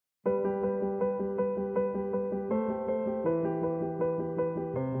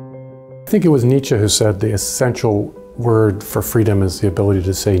think it was Nietzsche who said the essential word for freedom is the ability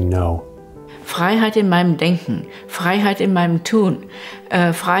to say no. Freiheit in meinem Denken, Freiheit in meinem Tun,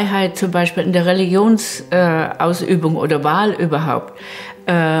 Freiheit zum Beispiel in der Religionsausübung oder Wahl überhaupt,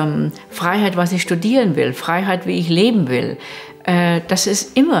 Freiheit, was ich studieren will, Freiheit, wie ich leben will. Das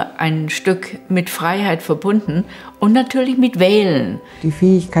ist immer ein Stück mit Freiheit verbunden und natürlich mit Wählen. Die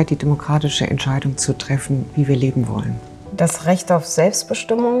Fähigkeit, die demokratische Entscheidung zu treffen, wie wir leben wollen. Das Recht auf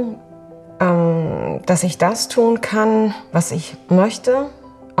Selbstbestimmung, dass ich das tun kann, was ich möchte,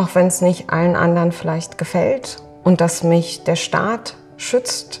 auch wenn es nicht allen anderen vielleicht gefällt, und dass mich der Staat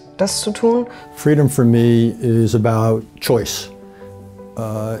schützt, das zu tun. Freedom for me is about choice.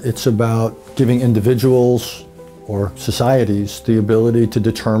 It's about giving individuals or societies the ability to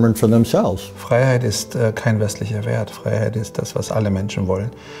determine for themselves. Freiheit ist kein westlicher Wert. Freiheit ist das, was alle Menschen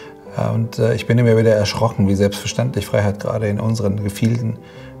wollen. Und ich bin immer wieder erschrocken, wie selbstverständlich Freiheit gerade in unseren Gefilden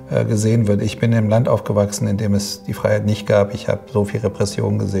gesehen wird. Ich bin im Land aufgewachsen, in dem es die Freiheit nicht gab. Ich habe so viel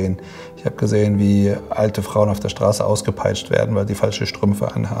Repression gesehen. Ich habe gesehen, wie alte Frauen auf der Straße ausgepeitscht werden, weil sie falsche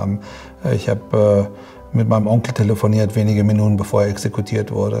Strümpfe anhaben. Ich habe mit meinem Onkel telefoniert, wenige Minuten bevor er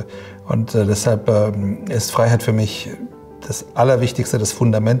exekutiert wurde. Und deshalb ist Freiheit für mich das Allerwichtigste, das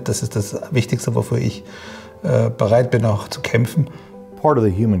Fundament. Das ist das Wichtigste, wofür ich bereit bin, auch zu kämpfen. Part of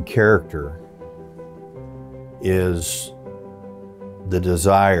the human character is the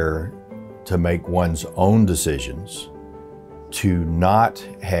desire to make one's own decisions, to not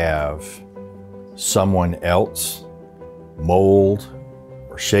have someone else mold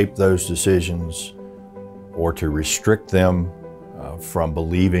or shape those decisions, or to restrict them from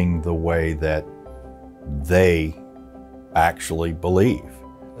believing the way that they actually believe.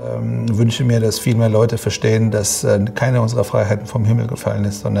 Ich wünsche mir, dass viel mehr Leute verstehen, dass keine unserer Freiheiten vom Himmel gefallen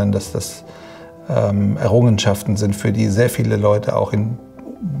ist, sondern dass das Errungenschaften sind, für die sehr viele Leute auch im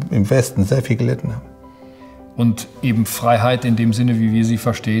Westen sehr viel gelitten haben. Und eben Freiheit in dem Sinne, wie wir sie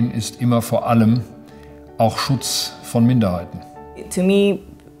verstehen, ist immer vor allem auch Schutz von Minderheiten. To me,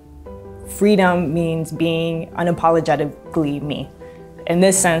 freedom means being unapologetically me. In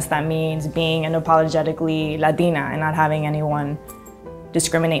this sense, that means being unapologetically Latina and not having anyone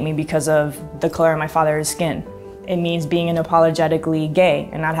discriminate me because of the color of my father's skin. It means being unapologetically gay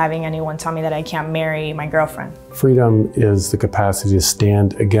and not having anyone tell me that I can't marry my girlfriend. Freedom is the capacity to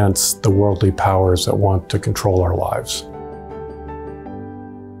stand against the worldly powers that want to control our lives.